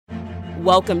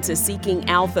Welcome to Seeking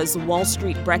Alpha's Wall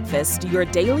Street Breakfast, your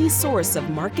daily source of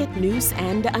market news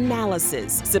and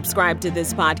analysis. Subscribe to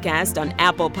this podcast on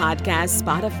Apple Podcasts,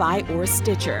 Spotify, or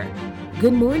Stitcher.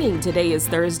 Good morning. Today is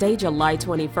Thursday, July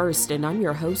 21st, and I'm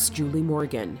your host, Julie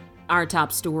Morgan. Our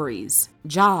top stories: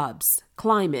 jobs,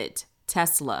 climate,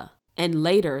 Tesla, and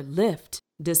later Lyft,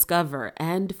 Discover,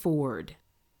 and Ford.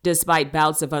 Despite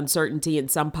bouts of uncertainty in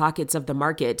some pockets of the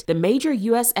market, the major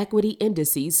U.S. equity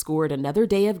indices scored another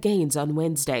day of gains on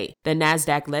Wednesday. The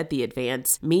Nasdaq led the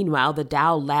advance. Meanwhile, the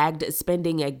Dow lagged,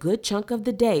 spending a good chunk of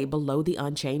the day below the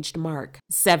unchanged mark.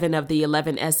 7 of the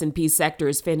 11 S&P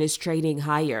sectors finished trading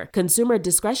higher. Consumer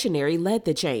discretionary led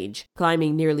the change,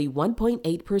 climbing nearly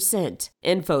 1.8%.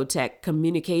 Infotech,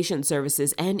 communication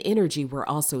services, and energy were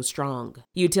also strong.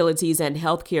 Utilities and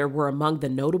healthcare were among the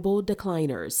notable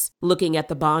decliners. Looking at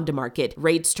the bond market,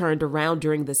 rates turned around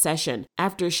during the session.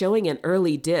 After showing an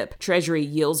early dip, Treasury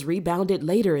yields rebounded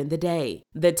later in the day.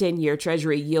 The 10-year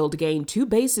Treasury yield gained 2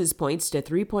 basis points to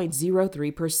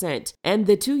 3.03%, and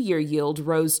the 2-year yield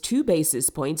rose 2 basis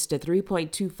points to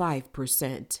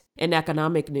 3.25%. In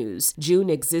economic news, June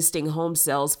existing home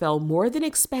sales fell more than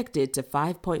expected to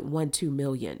 5.12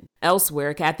 million.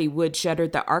 Elsewhere, Cathie Wood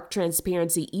shuttered the ARK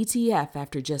Transparency ETF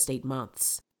after just 8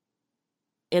 months.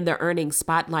 In the earnings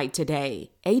spotlight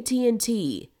today,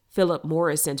 AT&T, Philip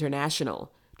Morris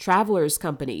International, Travelers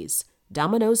Companies,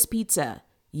 Domino's Pizza,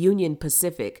 Union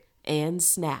Pacific, and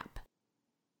Snap.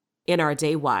 In our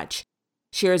Day Watch,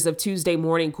 shares of Tuesday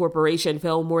Morning Corporation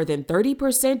fell more than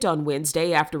 30% on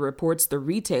Wednesday after reports the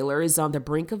retailer is on the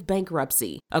brink of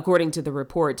bankruptcy. According to the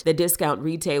report, the discount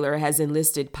retailer has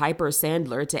enlisted Piper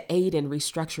Sandler to aid in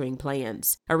restructuring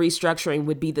plans. A restructuring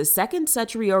would be the second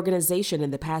such reorganization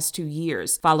in the past 2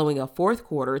 years, following a fourth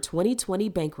quarter 2020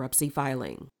 bankruptcy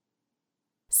filing.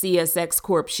 CSX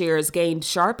Corp shares gained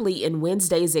sharply in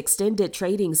Wednesday's extended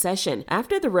trading session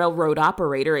after the railroad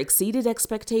operator exceeded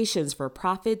expectations for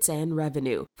profits and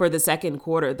revenue. For the second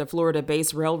quarter, the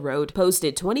Florida-based railroad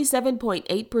posted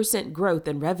 27.8% growth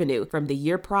in revenue from the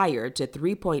year prior to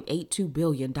 $3.82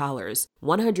 billion,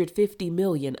 $150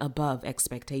 million above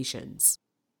expectations.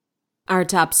 Our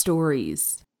top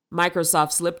stories.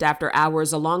 Microsoft slipped after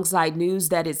hours alongside news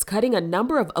that it's cutting a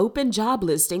number of open job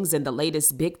listings in the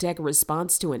latest big tech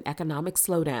response to an economic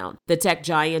slowdown. The tech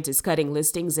giant is cutting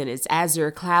listings in its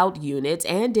Azure cloud unit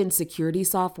and in security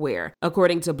software.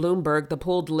 According to Bloomberg, the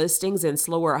pulled listings and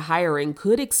slower hiring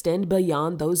could extend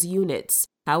beyond those units.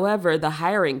 However, the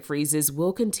hiring freezes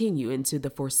will continue into the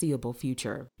foreseeable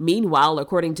future. Meanwhile,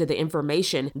 according to the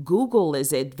information, Google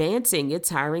is advancing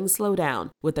its hiring slowdown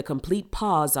with a complete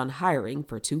pause on hiring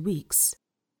for 2 weeks.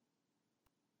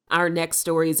 Our next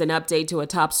story is an update to a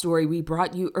top story we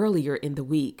brought you earlier in the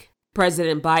week.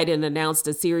 President Biden announced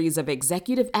a series of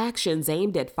executive actions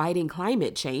aimed at fighting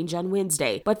climate change on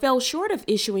Wednesday, but fell short of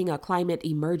issuing a climate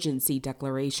emergency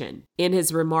declaration. In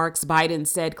his remarks, Biden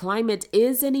said climate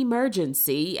is an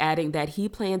emergency, adding that he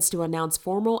plans to announce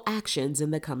formal actions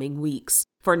in the coming weeks.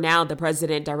 For now, the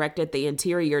president directed the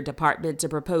Interior Department to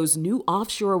propose new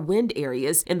offshore wind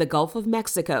areas in the Gulf of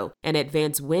Mexico and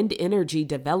advance wind energy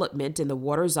development in the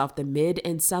waters off the mid-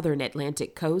 and southern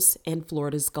Atlantic coasts and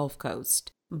Florida's Gulf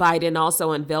Coast. Biden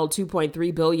also unveiled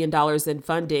 $2.3 billion in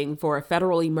funding for a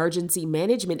federal emergency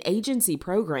management agency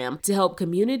program to help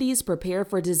communities prepare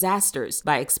for disasters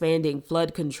by expanding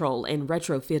flood control and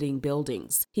retrofitting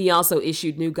buildings. He also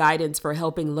issued new guidance for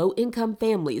helping low-income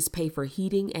families pay for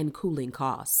heating and cooling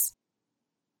costs.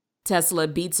 Tesla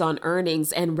beats on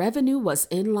earnings and revenue was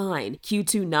in line.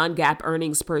 Q2 non-GAAP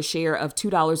earnings per share of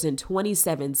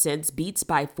 $2.27 beats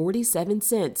by 47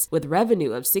 cents, with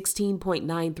revenue of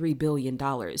 $16.93 billion,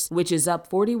 which is up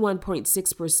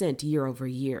 41.6% year over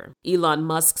year. Elon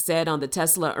Musk said on the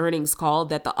Tesla earnings call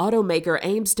that the automaker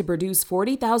aims to produce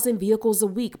 40,000 vehicles a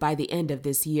week by the end of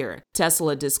this year.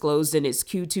 Tesla disclosed in its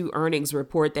Q2 earnings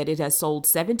report that it has sold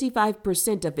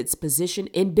 75% of its position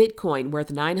in Bitcoin,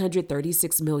 worth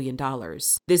 $936 million. The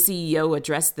CEO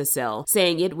addressed the sell,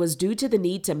 saying it was due to the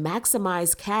need to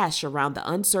maximize cash around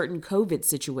the uncertain COVID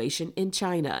situation in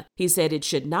China. He said it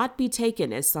should not be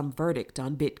taken as some verdict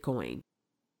on Bitcoin.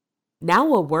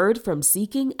 Now a word from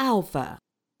Seeking Alpha.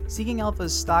 Seeking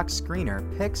Alpha's stock screener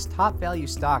picks top value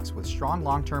stocks with strong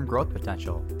long-term growth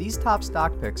potential. These top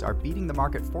stock picks are beating the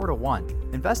market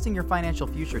 4-1. Invest in your financial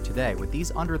future today with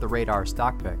these under-the-radar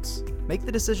stock picks. Make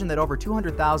the decision that over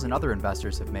 200,000 other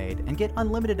investors have made and get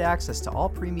unlimited access to all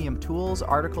premium tools,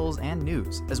 articles, and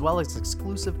news, as well as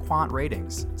exclusive quant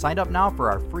ratings. Sign up now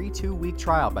for our free 2-week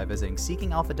trial by visiting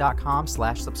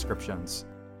seekingalpha.com/subscriptions.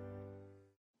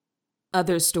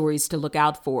 Other stories to look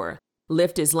out for.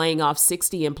 Lyft is laying off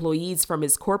 60 employees from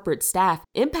its corporate staff,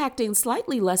 impacting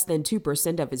slightly less than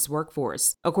 2% of its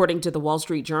workforce. According to the Wall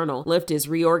Street Journal, Lyft is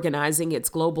reorganizing its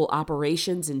global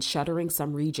operations and shuttering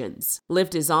some regions.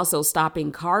 Lyft is also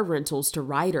stopping car rentals to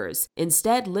riders.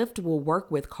 Instead, Lyft will work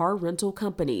with car rental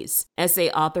companies. Essay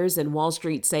authors in Wall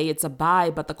Street say it's a buy,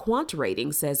 but the quant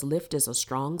rating says Lyft is a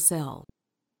strong sell.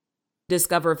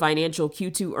 Discover Financial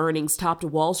Q2 earnings topped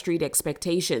Wall Street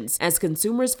expectations as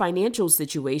consumers' financial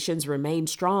situations remain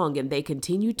strong and they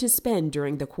continue to spend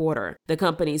during the quarter. The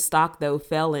company's stock, though,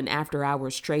 fell in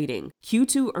after-hours trading.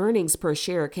 Q2 earnings per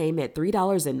share came at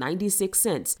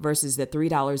 $3.96 versus the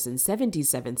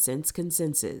 $3.77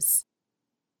 consensus.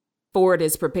 Ford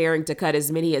is preparing to cut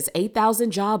as many as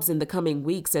 8,000 jobs in the coming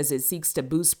weeks as it seeks to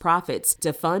boost profits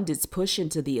to fund its push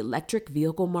into the electric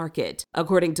vehicle market.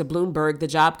 According to Bloomberg, the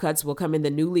job cuts will come in the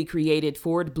newly created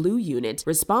Ford Blue unit,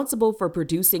 responsible for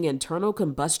producing internal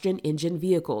combustion engine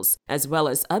vehicles, as well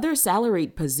as other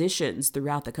salaried positions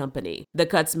throughout the company. The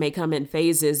cuts may come in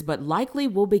phases, but likely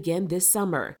will begin this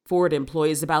summer. Ford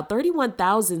employs about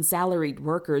 31,000 salaried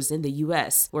workers in the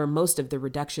U.S., where most of the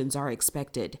reductions are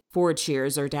expected. Ford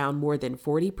shares are down more than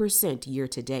 40% year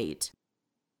to date.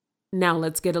 Now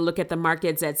let's get a look at the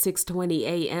markets at 6:20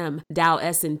 a.m. Dow,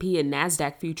 S&P, and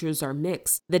NASDAQ futures are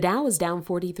mixed. The Dow is down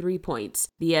 43 points.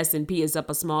 The S&P is up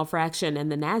a small fraction, and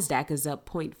the NASDAQ is up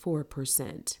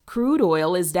 0.4%. Crude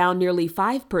oil is down nearly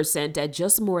 5% at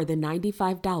just more than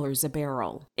 $95 a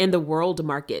barrel. In the world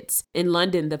markets, in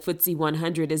London, the FTSE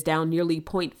 100 is down nearly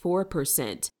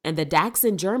 0.4%, and the DAX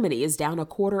in Germany is down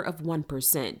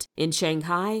 0.25%. In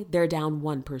Shanghai, they're down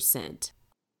 1%.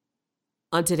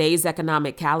 On today's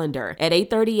economic calendar, at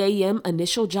 8:30 a.m.,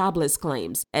 initial jobless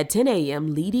claims, at 10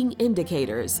 a.m., leading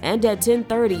indicators, and at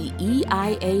 10:30,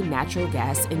 EIA natural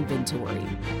gas inventory.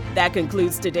 That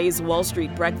concludes today's Wall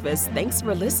Street Breakfast. Thanks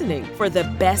for listening. For the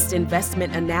best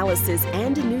investment analysis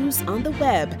and news on the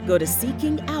web, go to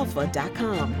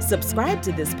seekingalpha.com. Subscribe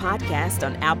to this podcast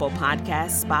on Apple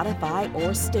Podcasts, Spotify,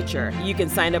 or Stitcher. You can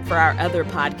sign up for our other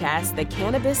podcasts, the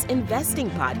Cannabis Investing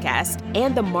Podcast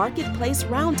and the Marketplace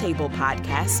Roundtable Podcast,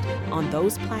 on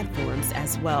those platforms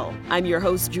as well. I'm your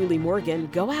host, Julie Morgan.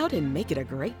 Go out and make it a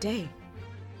great day.